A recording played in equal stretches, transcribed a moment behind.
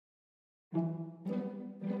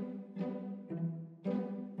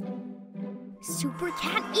Super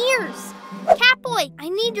cat ears! Catboy, I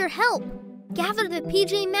need your help. Gather the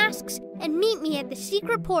PJ Masks and meet me at the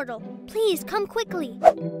secret portal. Please come quickly.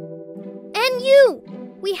 And you!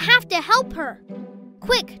 We have to help her.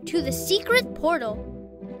 Quick, to the secret portal.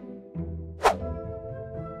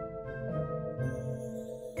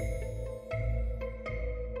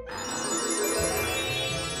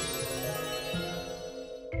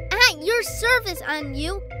 At your service,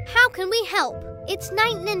 you. How can we help? It's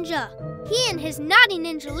Night Ninja. He and his naughty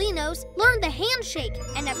Ninjalinos learned the handshake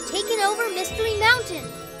and have taken over Mystery Mountain.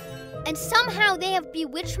 And somehow they have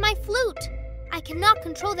bewitched my flute. I cannot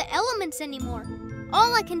control the elements anymore.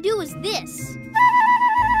 All I can do is this.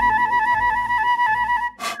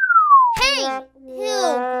 Hey!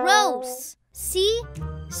 Ew, gross. See?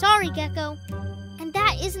 Sorry, Gekko. And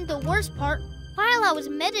that isn't the worst part. While I was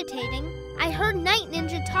meditating, I heard Night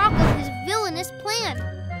Ninja talk of his villainous plan.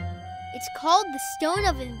 It's called the Stone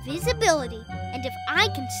of Invisibility, and if I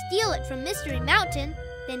can steal it from Mystery Mountain,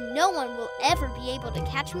 then no one will ever be able to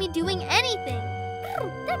catch me doing anything.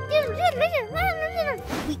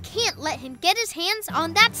 We can't let him get his hands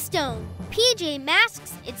on that stone. PJ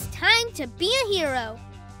Masks, it's time to be a hero.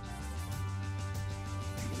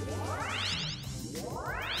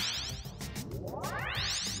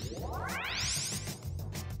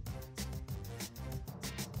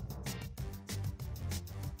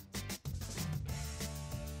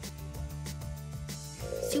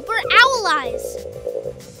 Super Owl Eyes!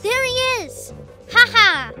 There he is!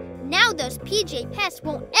 Ha-ha! Now those PJ pests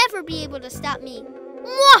won't ever be able to stop me.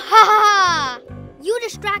 Mwahaha! You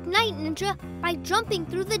distract Night Ninja by jumping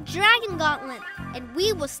through the Dragon Gauntlet, and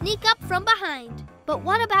we will sneak up from behind. But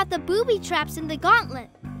what about the booby traps in the gauntlet?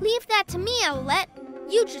 Leave that to me, Owlette.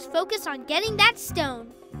 You just focus on getting that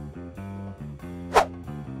stone.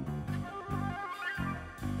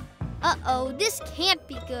 Uh-oh, this can't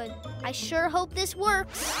be good. I sure hope this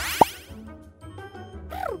works.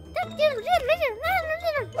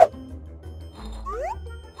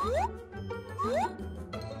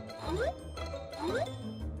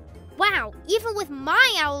 Wow, even with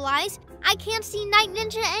my owl eyes, I can't see Night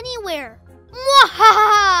Ninja anywhere.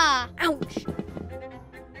 Mwahaha! Ouch!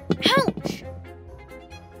 Ouch!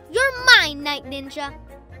 You're mine, Night Ninja.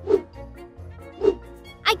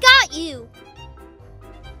 I got you!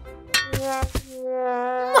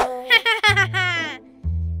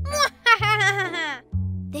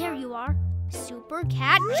 There you are. Super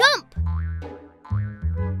Cat Jump!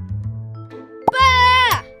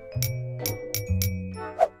 Bah!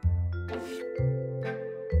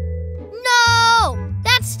 No!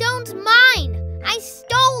 That stone's mine! I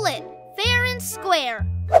stole it, fair and square.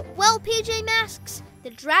 Well, PJ Masks,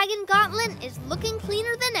 the Dragon Gauntlet is looking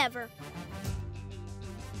cleaner than ever.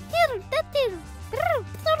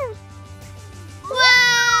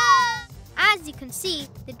 Whoa! As you can see,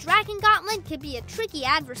 the Dragon Gauntlet could be a tricky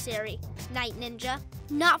adversary, Night Ninja.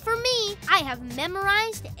 Not for me. I have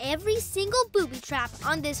memorized every single booby trap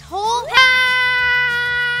on this whole path.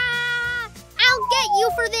 I'll get you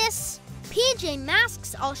for this. PJ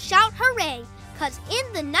Masks all shout hooray, 'cause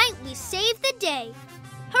in the night we save the day.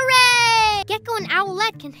 Hooray! Gekko and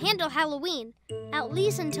Owlette can handle Halloween, at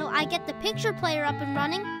least until I get the picture player up and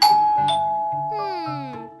running.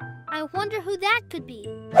 I wonder who that could be.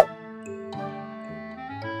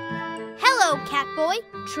 Hello, Catboy.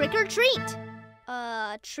 Trick or treat?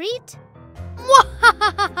 Treat?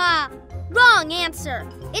 Mwahaha! Wrong answer.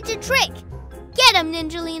 It's a trick. Get him,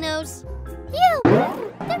 Ninjalinos.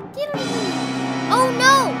 Oh,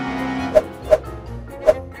 no!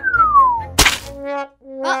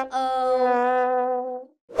 Uh-oh.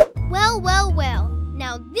 Well.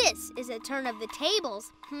 Now this is a turn of the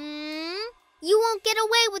tables. You won't get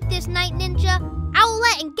away with this, Night Ninja.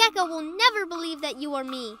 Owlette and Gekko will never believe that you are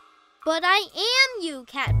me. But I am you,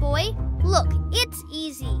 Catboy. Look, it's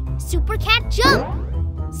easy. Super Cat Jump.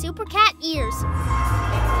 Super Cat Ears.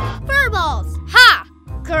 Furballs. Ha!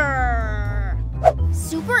 Grrr.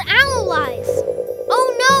 Super Owl Eyes.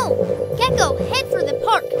 Oh no! Gekko, head for the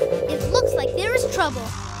park. It looks like there is trouble.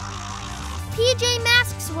 PJ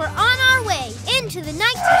Masks, we're on our way into the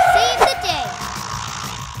night to save the day.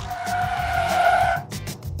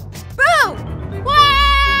 Bro!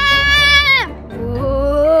 Wah!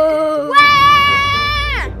 Whoa!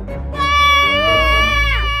 Wah! Wah!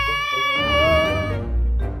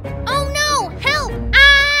 Oh no! Help!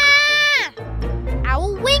 Ah!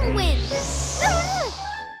 Owl Wing Win!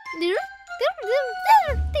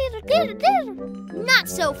 Not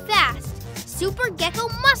so fast! Super Gekko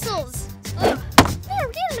Muscles!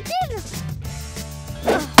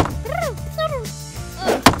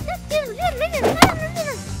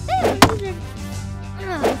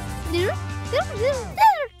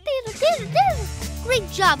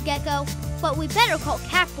 job, Gekko. But we better call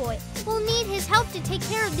Catboy. We'll need his help to take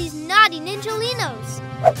care of these naughty Ninjalinos.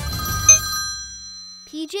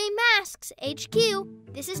 PJ Masks, HQ.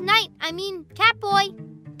 This is Catboy.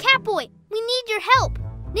 Catboy, we need your help.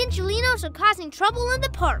 Ninjalinos are causing trouble in the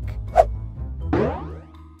park.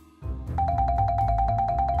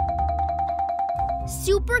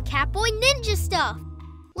 Super Catboy Ninja stuff.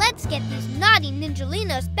 Let's get these naughty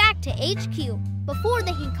Ninjalinos back to HQ before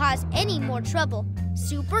they can cause any more trouble.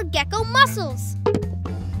 Super Gekko muscles.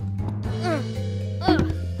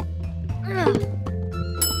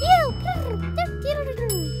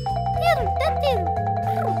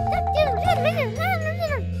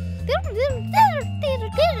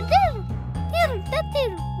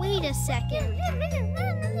 Wait a second.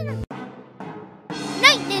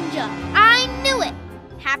 Night Ninja! I knew it!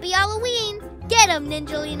 Happy Halloween! Get 'em,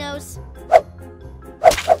 Ninjalinos!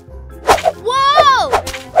 Whoa!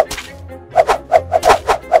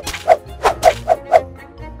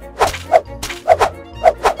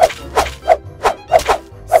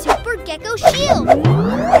 Super Gekko shield!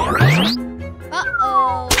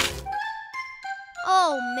 Uh-oh.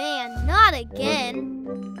 Oh man, not again.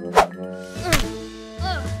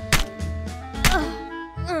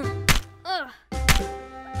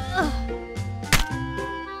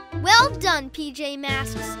 Well done, PJ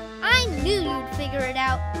Masks. I knew you'd figure it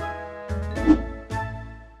out.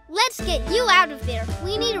 Let's get you out of there.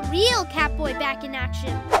 We need a real Catboy back in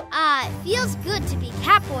action. It feels good to be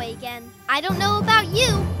Catboy again. I don't know about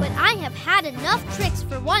you, but I have had enough tricks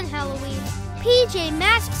for one Halloween. PJ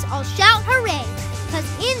Masks, I'll shout hooray, 'cause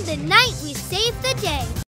in the night we save the day.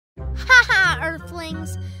 Haha,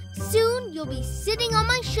 Earthlings. Soon you'll be sitting on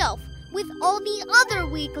my shelf with all the other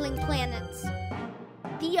weakling planets.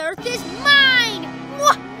 The Earth is mine!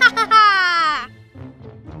 Mwahaha!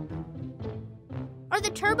 Are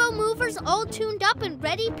the turbo movers all tuned up and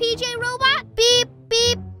ready, PJ Robot? Beep,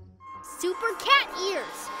 beep. Super cat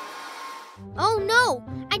ears. Oh no,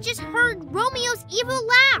 I just heard Romeo's evil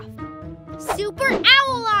laugh. Super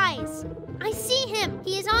owl eyes. I see him.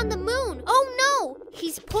 He is on the moon. Oh no,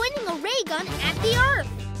 he's pointing a ray gun at the Earth.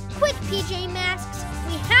 Quick, PJ Masks.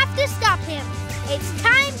 We have to stop him. It's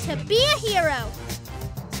time to be a hero.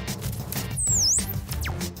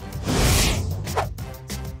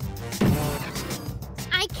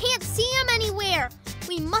 I can't see him anywhere.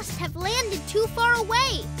 We must have landed too far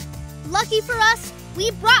away. Lucky for us,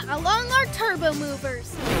 we brought along our turbo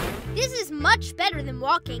movers. This is much better than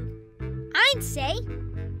walking, I'd say.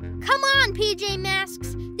 Come on, PJ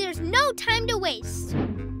Masks. There's no time to waste.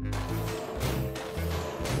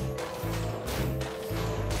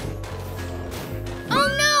 Oh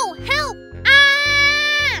no! Help!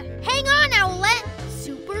 Ah! Hang on, Owlette!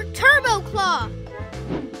 Super Turbo Claw!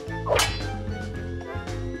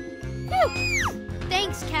 Whew.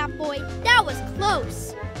 Thanks, Catboy. That was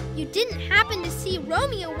close. You didn't happen to see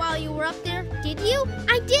Romeo while you were up there, did you?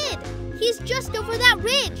 I did! He's just over that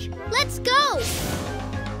ridge. Let's go!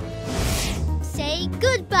 Say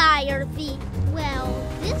goodbye, Earthy. Well,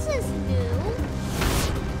 this is new.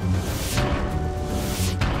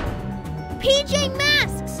 PJ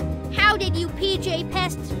Masks! How did you PJ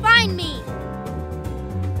pests find me?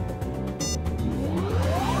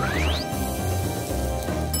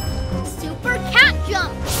 Super cat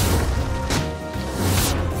jump!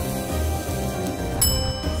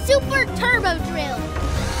 Super turbo drill!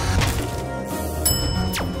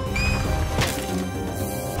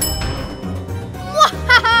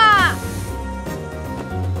 Wahaha!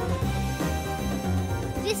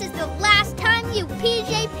 This is the last time you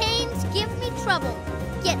PJ Pains give me trouble.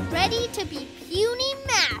 Get ready to be puny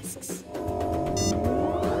masks.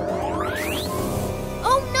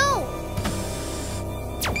 Oh no!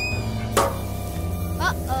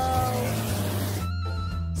 Uh-oh.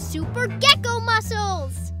 Super Gekko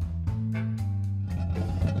muscles!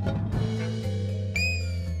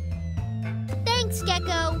 Thanks,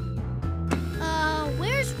 Gekko.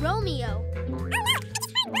 Where's Romeo?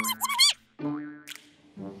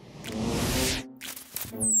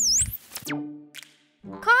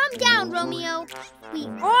 Calm down, Romeo. We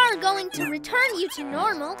are going to return you to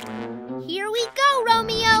normal. Here we go,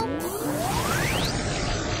 Romeo.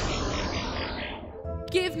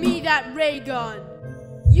 Give me that ray gun.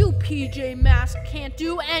 You PJ Mask can't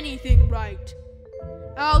do anything right.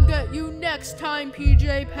 I'll get you next time,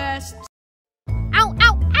 PJ Pests. Ow,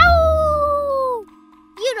 ow, ow!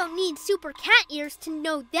 You don't need super cat ears to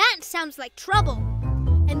know that sounds like trouble.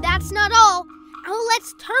 And that's not all.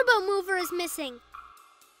 Owlette's turbo mover is missing.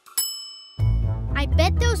 I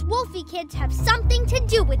bet those Wolfie kids have something to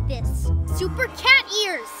do with this. Super cat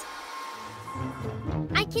ears.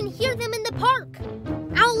 I can hear them in the park.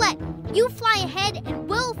 Owlette, you fly ahead and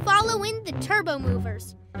we'll follow in the turbo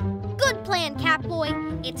movers. Good plan,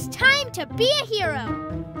 Catboy. It's time to be a hero.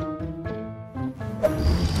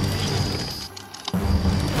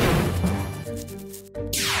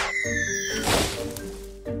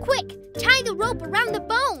 Quick, tie the rope around the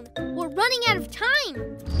bone. We're running out of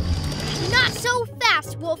time. Not so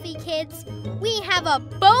fast, Wolfie kids. We have a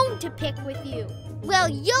bone to pick with you. Well,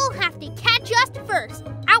 you'll have to catch us first.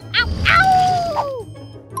 Ow, ow, ow!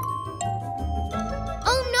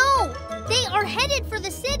 Oh no! They are headed for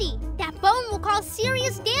the city. That bone will cause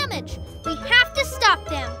serious damage. We have to stop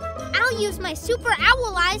them. I'll use my super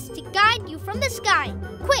owl eyes to guide you from the sky.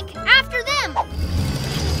 Quick, after them!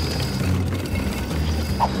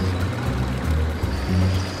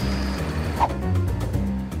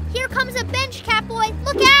 Here comes a bench, Catboy.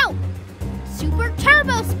 Look out! Super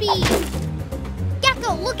turbo speed!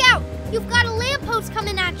 Gekko, look out! You've got a lamppost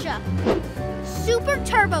coming at ya! Super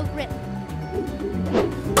turbo grip!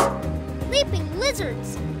 Leaping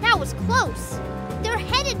lizards! That was close! They're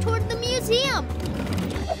headed toward the museum!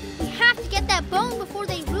 We have to get that bone before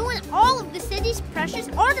they ruin all of the city's precious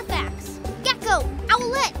artifacts! Gekko,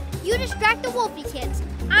 Owlette, you distract the Wolfie kids.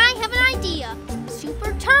 I have an idea!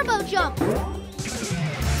 Super turbo jump!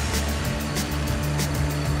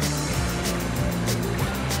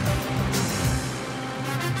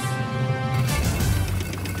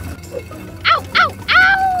 Ow, ow,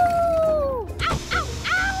 ow! Ow, ow,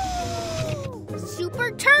 ow!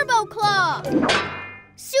 Super turbo claw!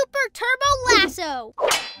 Super turbo lasso!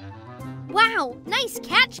 Wow, nice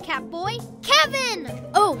catch, Catboy! Kevin!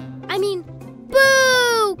 Oh, I mean,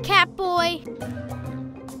 boo, Catboy!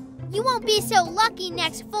 You won't be so lucky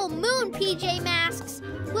next full moon, PJ Masks.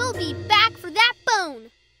 We'll be back for that bone.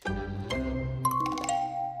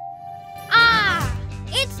 Ah,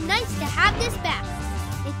 it's nice to have this back.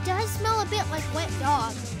 It does smell a bit like wet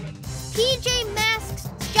dog. PJ Masks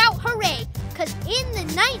shout hooray, 'cause in the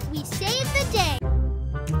night we save the day.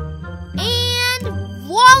 And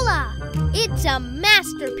voila! It's a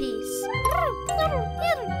masterpiece.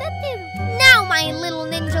 Now, my little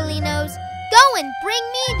ninjalinos, go and bring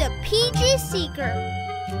me the PJ Seeker.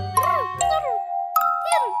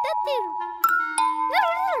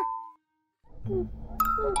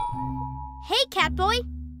 Hey, Catboy.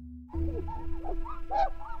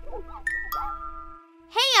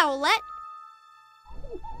 Hey, Owlette.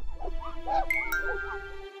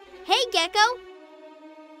 Hey, Gekko.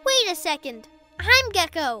 Wait a second. I'm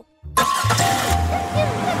Gekko.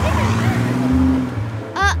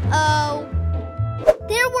 Uh-oh.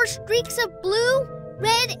 There were streaks of blue,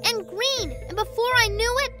 red, and green, and before I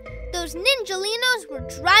knew it, those ninjalinos were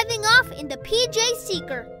driving off in the PJ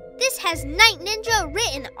Seeker. This has Night Ninja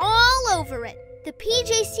written all over it. The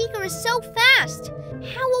PJ Seeker is so fast.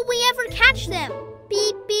 How will we ever catch them?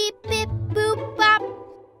 Beep, beep, beep, boop, bop.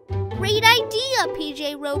 Great idea,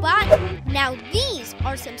 PJ Robot. Now these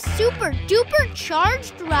are some super duper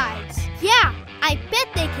charged rides. Yeah, I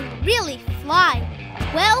bet they can really fly.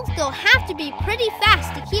 Well, they'll have to be pretty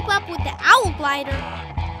fast to keep up with the Owl Glider.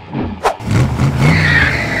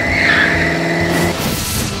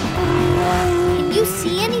 Can you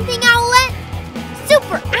see anything, Owlette?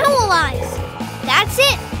 Super owl eyes! That's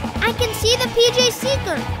it! I can see the PJ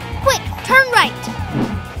Seeker. Quick, turn right.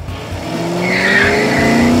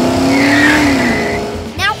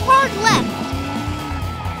 Now hard left.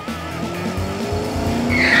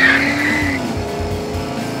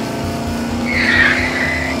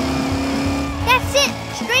 That's it,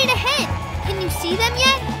 straight ahead. Can you see them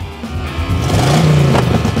yet?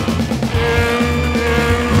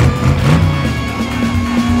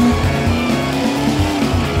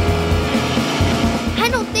 I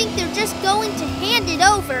don't think they're just going to hand it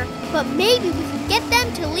over, but maybe we can get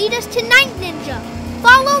them to lead us to Night Ninja.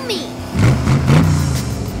 Follow me.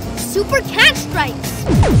 Super catch strikes.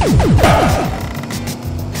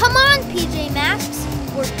 Come on, PJ Masks.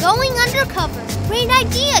 We're going undercover. Great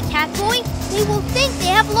idea, Catboy. They will think they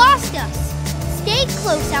have lost us. Stay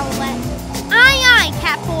close, Owlette. Aye, aye,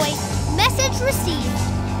 Catboy. Message received.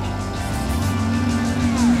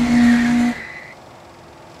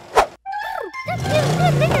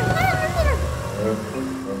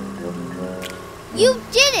 You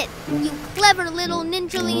did it, you clever little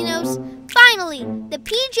ninjalinos. Finally, the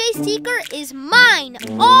PJ Seeker is mine,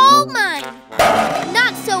 all mine.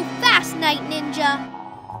 Not so fast, Night Ninja.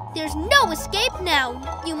 There's no escape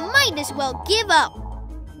now. You might as well give up.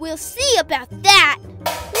 We'll see about that.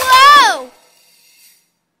 Whoa!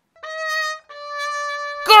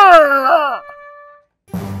 Grrr!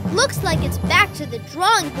 Looks like it's back to the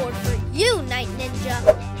drawing board for you, Night Ninja.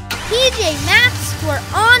 PJ Masks, we're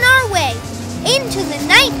on our way into the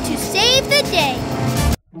night to save the day.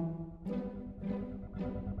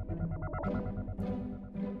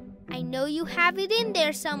 I know you have it in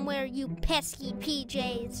there somewhere, you pesky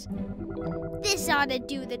PJs. This ought to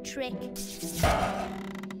do the trick.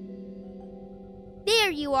 There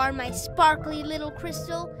you are, my sparkly little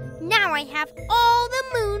crystal. Now I have all the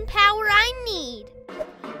moon power I need.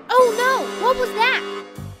 Oh no, what was that?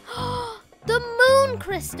 The moon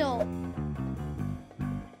crystal.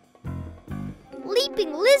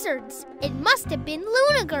 Leaping lizards. It must have been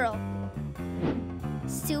Luna Girl.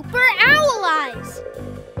 Super owl eyes.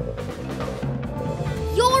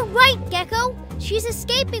 You're right, Gekko. She's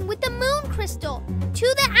escaping with the moon crystal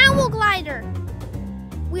to the owl glider.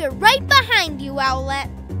 We're right behind you, Owlette.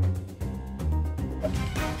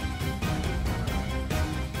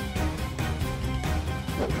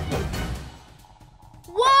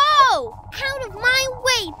 Whoa! Out of my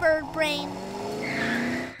way, bird brain.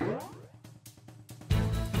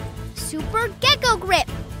 Super Gekko grip.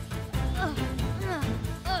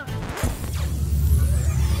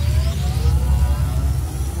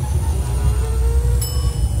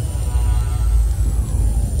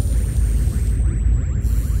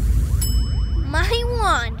 My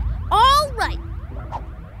wand. All right.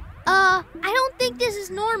 I don't think this is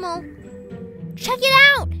normal. Check it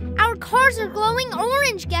out. Our cars are glowing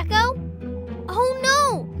orange, Gekko. Oh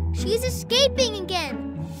no, she's escaping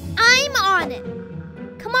again. I'm on it.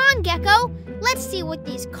 Come on, Gekko. Let's see what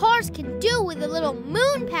these cars can do with a little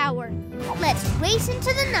moon power. Let's race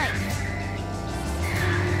into the night.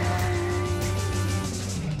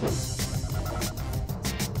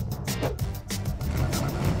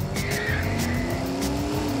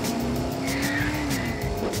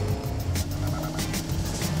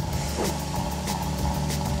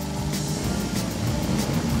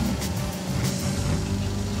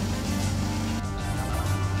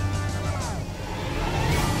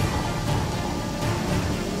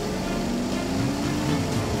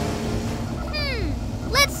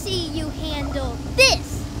 Let's see you handle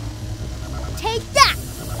this. Take that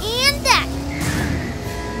and that.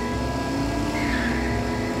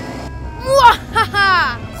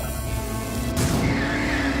 Mwahaha!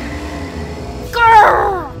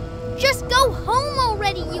 Grrr! Just go home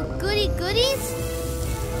already, you goody goodies.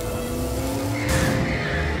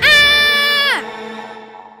 Ah!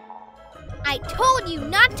 I told you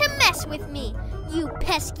not to mess with me, you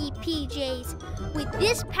pesky PJs. With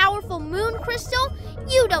this powerful moon crystal,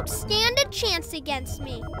 you don't stand a chance against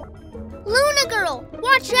me. Luna Girl,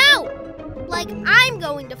 watch out! Like I'm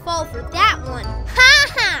going to fall for that one. Ha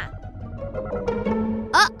ha!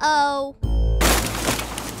 Uh-oh.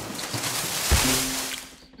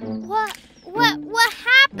 What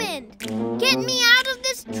happened? Get me out of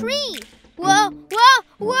this tree!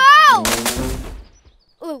 Whoa!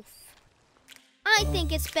 Oof. I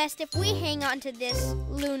think it's best if we hang on to this,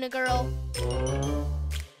 Luna Girl.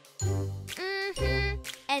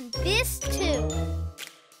 And this too.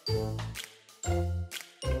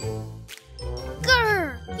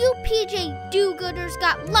 Grr! You PJ do-gooders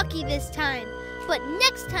got lucky this time, but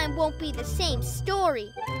next time won't be the same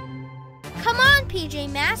story. Come on, PJ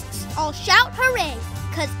Masks, I'll shout hooray,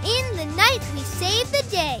 'cause in the night we save the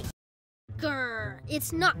day. Grr,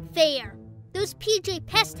 it's not fair. Those PJ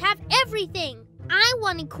pests have everything. I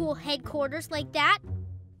wanted cool headquarters like that.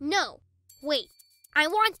 No, wait. I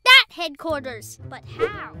want that headquarters, but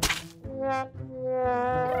how?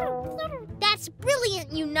 That's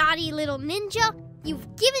brilliant, you naughty little ninja.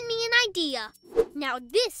 You've given me an idea. Now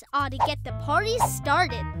this ought to get the party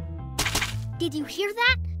started. Did you hear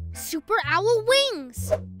that? Super owl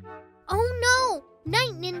wings. Oh no,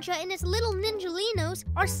 Night Ninja and his little ninjalinos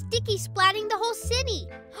are sticky splatting the whole city.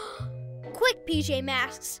 Quick, PJ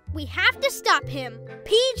Masks, we have to stop him.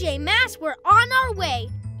 PJ Masks, we're on our way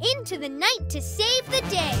into the night to save the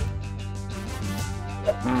day.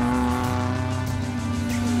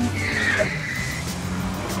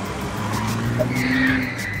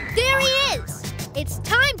 There he is. It's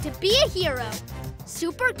time to be a hero.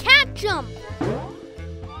 Super cat jump.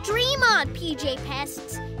 Dream on, PJ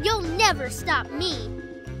Pests. You'll never stop me.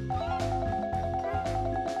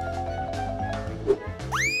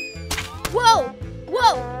 Whoa!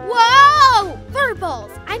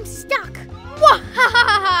 Furballs, I'm stuck.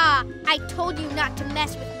 Wah-ha-ha-ha-ha! I told you not to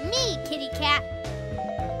mess with me, kitty cat.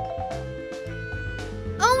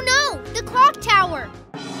 Oh no, the clock tower.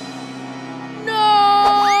 No!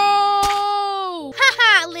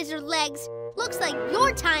 Ha-ha, lizard legs. Looks like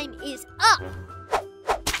your time is up.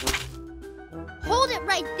 Hold it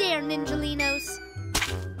right there, ninjalinos.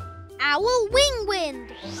 Owl wing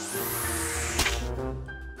wind.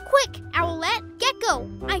 Quick, Owlette,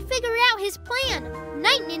 Gekko, I figured out his plan.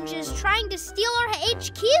 Night Ninja's trying to steal our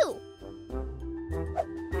HQ.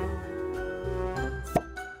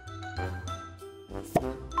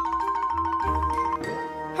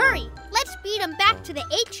 Hurry, let's beat him back to the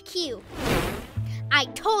HQ. I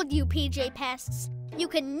told you, PJ Pests, you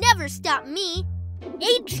can never stop me.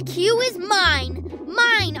 HQ is mine.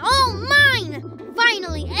 Mine, all mine.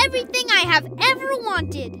 Finally, everything I have ever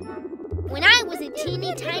wanted. When I was a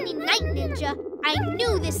teeny tiny night ninja, I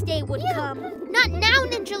knew this day would come. Not now,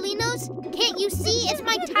 Ninjalinos. Can't you see it's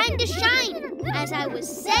my time to shine? As I was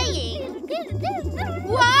saying...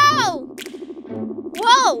 Whoa!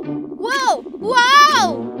 Whoa! Whoa!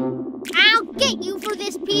 Whoa! I'll get you for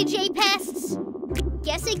this, PJ Pests.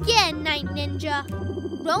 Guess again, Night Ninja.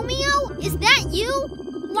 Romeo, is that you?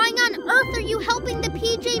 Why on earth are you helping the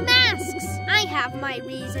PJ Masks? I have my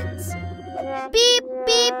reasons. Beep,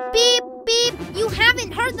 beep, beep, beep. You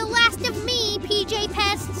haven't heard the last of me, PJ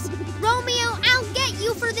Pests. Romeo, I'll get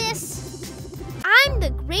you for this. I'm the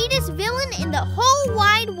greatest villain in the whole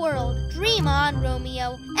wide world. Dream on,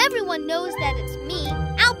 Romeo. Everyone knows that it's me.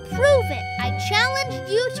 I'll prove it. I challenge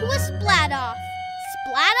you to a splat-off.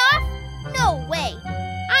 Splat-off? No way.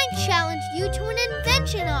 I challenge you to an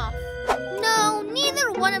invention-off. No,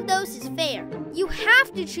 neither one of those is fair. You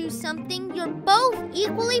have to choose something you're both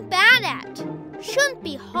equally bad at. Shouldn't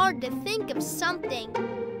be hard to think of something.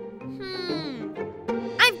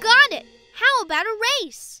 I've got it. How about a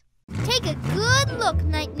race? Take a good look,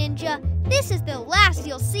 Night Ninja. This is the last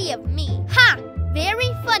you'll see of me. Ha!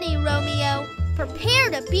 Very funny, Romeo. Prepare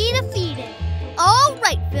to be defeated. All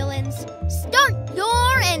right, villains. Start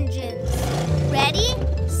your engines. Ready,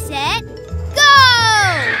 set, go!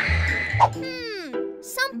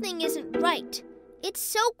 Something isn't right. It's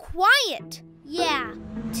so quiet. Yeah,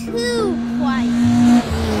 too quiet.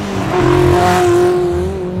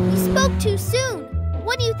 We spoke too soon.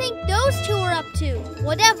 What do you think those two are up to?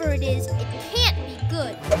 Whatever it is, it can't be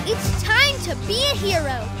good. It's time to be a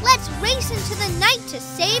hero. Let's race into the night to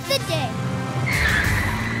save the day.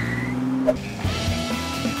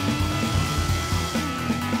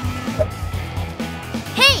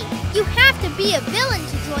 Hey, you have to be a villain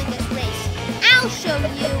to join this race. I'll show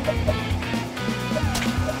you.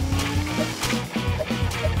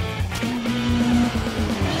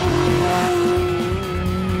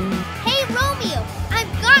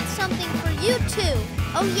 Something for you too.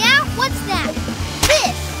 Oh yeah? What's that?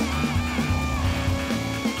 This!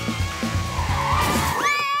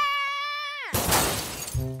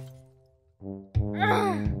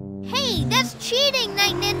 Hey, that's cheating,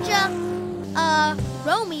 Night Ninja!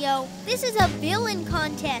 Romeo, this is a villain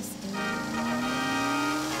contest.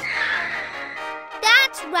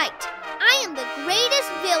 That's right. I am the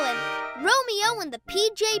greatest villain. Romeo and the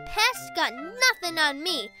PJ Pests got nothing on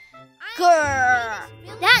me. Grrr!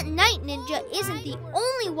 That Night Ninja isn't the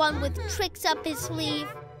only one with tricks up his sleeve.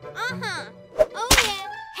 Oh yeah.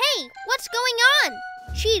 Hey, what's going on?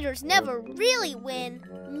 Cheaters never really win,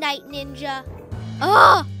 Night Ninja.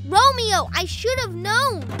 Ugh! Romeo, I should have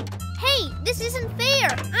known. Hey, this isn't fair.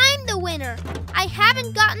 I'm the winner. I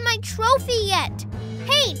haven't gotten my trophy yet.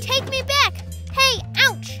 Hey, take me back. Hey,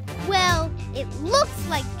 ouch. Well, it looks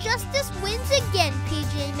like justice wins again,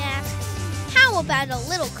 PJ Masks. How about a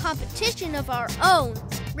little competition of our own?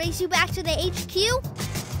 Race you back to the HQ?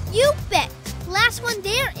 You bet! Last one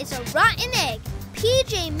there is a rotten egg.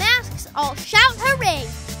 PJ Masks all shout hooray,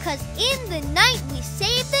 'cause in the night we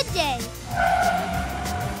save the day.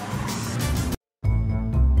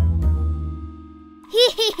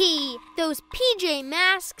 Hee. Those PJ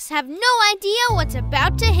Masks have no idea what's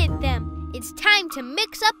about to hit them. It's time to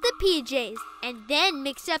mix up the PJs and then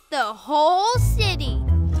mix up the whole city.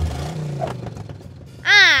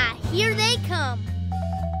 Ah, here they come.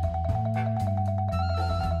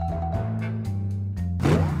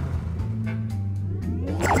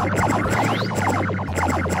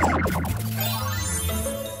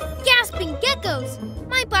 Gasping geckos!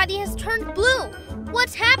 My body has turned blue.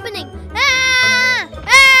 What's happening? Ah!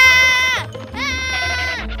 Ah!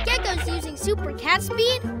 Ah! Gekko's using super cat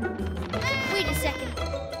speed? Wait a second.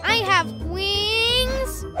 I have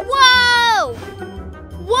wings? Whoa!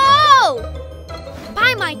 Whoa!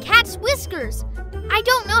 By my cat's whiskers! I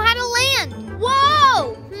don't know how to land!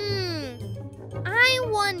 Whoa! I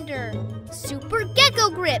wonder... Super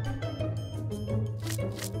Gekko grip!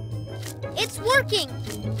 It's working!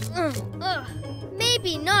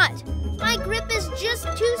 Maybe not. My grip is just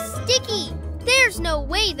too sticky. There's no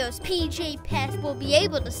way those PJ Pests will be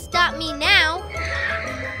able to stop me now.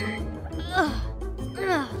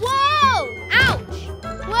 Whoa! Ouch!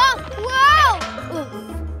 Whoa! Whoa!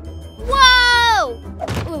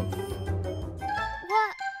 Whoa!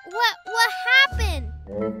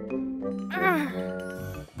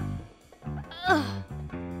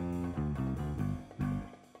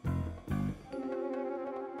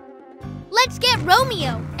 Let's get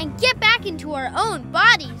Romeo and get back into our own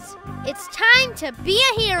bodies. It's time to be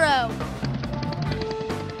a hero.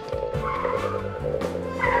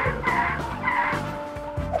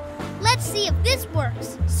 Let's see if this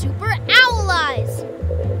works. Super Owl Eyes.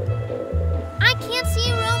 I can't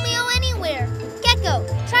see Romeo anywhere.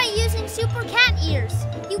 Gekko, try using Super Cat Ears.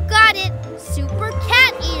 You got it. Super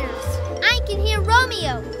Cat Ears. I can hear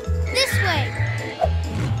Romeo. This way.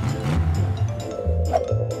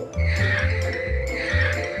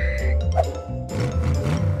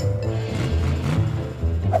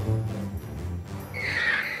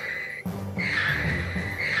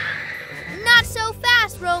 Not so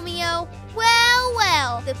fast, Romeo. Well,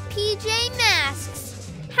 well, the PJ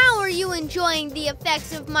Masks. How are you enjoying the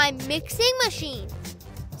effects of my mixing machine?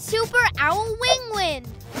 Super Owl Wing Wind.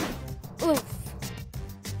 Oof.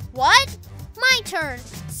 What? My turn.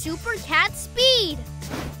 Super Cat Speed.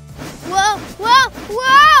 Whoa, whoa,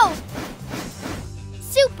 whoa!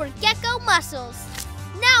 Super Gekko Muscles.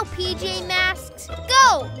 Now, PJ Masks,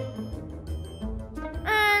 go!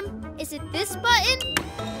 Is it this button?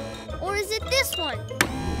 Or is it this one?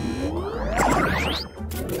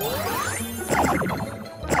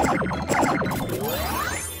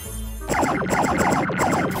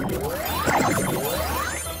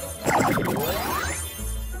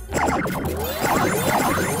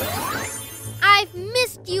 I've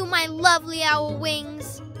missed you, my lovely owl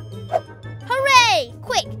wings. Hooray!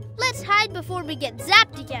 Quick, let's hide before we get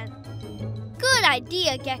zapped again. Good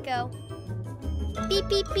idea, Gekko. Beep,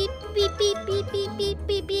 beep, beep, beep, beep, beep, beep, beep,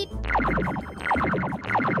 beep, beep.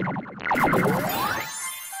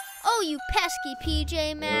 Oh, you pesky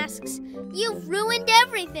PJ Masks. You've ruined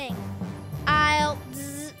everything. I'll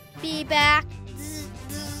be back.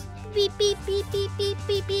 Beep, beep, beep, beep, beep,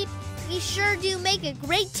 beep, beep. We sure do make a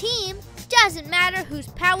great team. Doesn't matter whose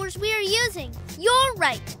powers we are using. You're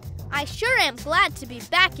right. I sure am glad to be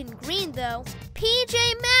back in green, though.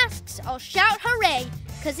 PJ Masks, I'll shout hooray,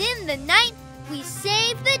 'cause in the night, we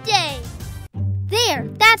save the day. There,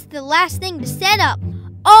 that's the last thing to set up.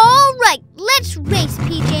 All right, let's race,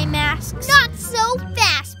 PJ Masks. Not so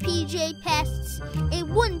fast, PJ Pests. It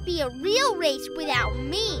wouldn't be a real race without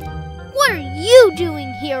me. What are you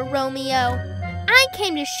doing here, Romeo? I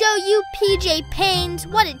came to show you PJ Pains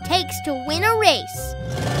what it takes to win a race.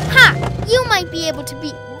 Ha! You might be able to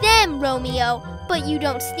beat them, Romeo, but you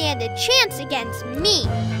don't stand a chance against me.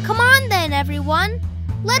 Come on then, everyone.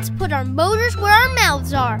 Let's put our motors where our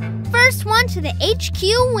mouths are. First one to the HQ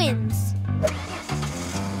wins.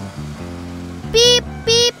 Beep,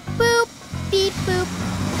 beep, boop, beep, boop.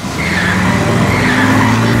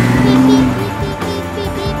 Beep, beep, beep, beep, beep, beep,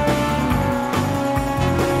 beep, beep.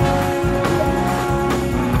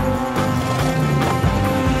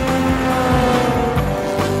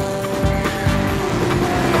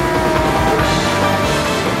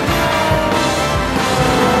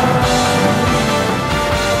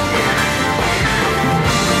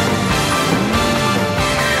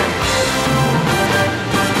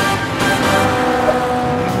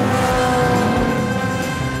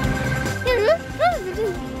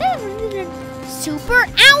 Super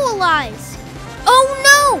Owl Eyes! Oh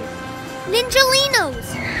no! Ninjalinos!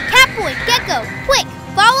 Catboy, Gekko, quick,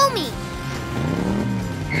 follow me!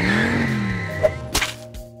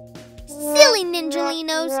 Silly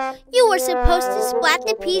Ninjalinos! You were supposed to splat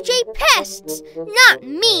the PJ Pests, not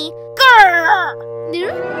me! Grrr!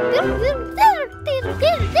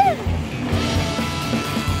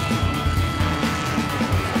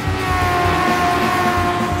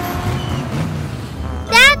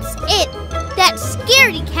 That's it! That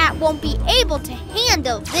scaredy cat won't be able to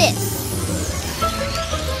handle this.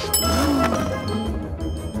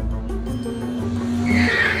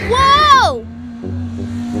 Whoa!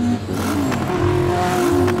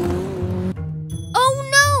 Oh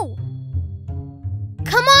no!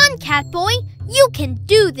 Come on, Catboy, you can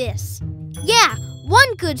do this. Yeah,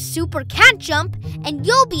 one good super cat jump and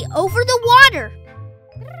you'll be over the water.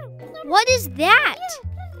 What is that?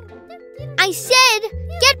 I said,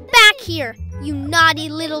 get back here, you naughty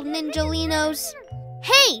little Ninjalinos.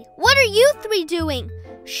 Hey, what are you three doing?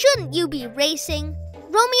 Shouldn't you be racing?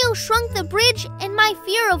 Romeo shrunk the bridge and my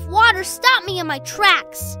fear of water stopped me in my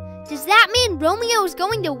tracks. Does that mean Romeo is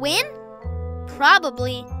going to win?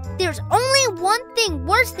 Probably. There's only one thing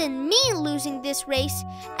worse than me losing this race,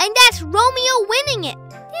 and that's Romeo winning it.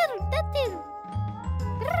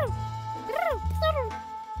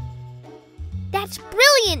 That's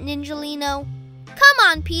brilliant, Ninjalino. Come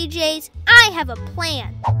on, PJs, I have a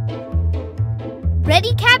plan.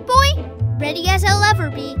 Ready, Catboy? Ready as I'll ever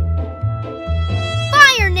be.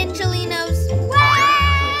 Fire, Ninjalinos! Wah!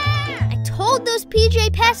 I told those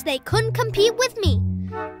PJ Pests they couldn't compete with me.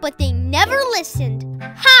 But they never listened.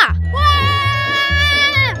 Ha!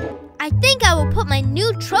 I think I will put my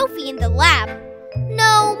new trophy in the lab.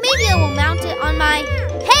 No, maybe I will mount it on my...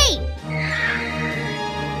 Hey!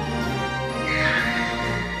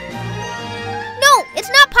 No, it's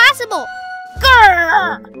not possible.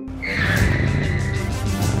 Grrr!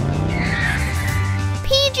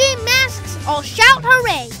 PJ Masks all shout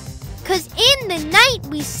hooray, 'cause in the night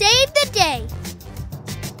we saved the day.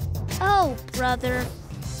 Oh, brother.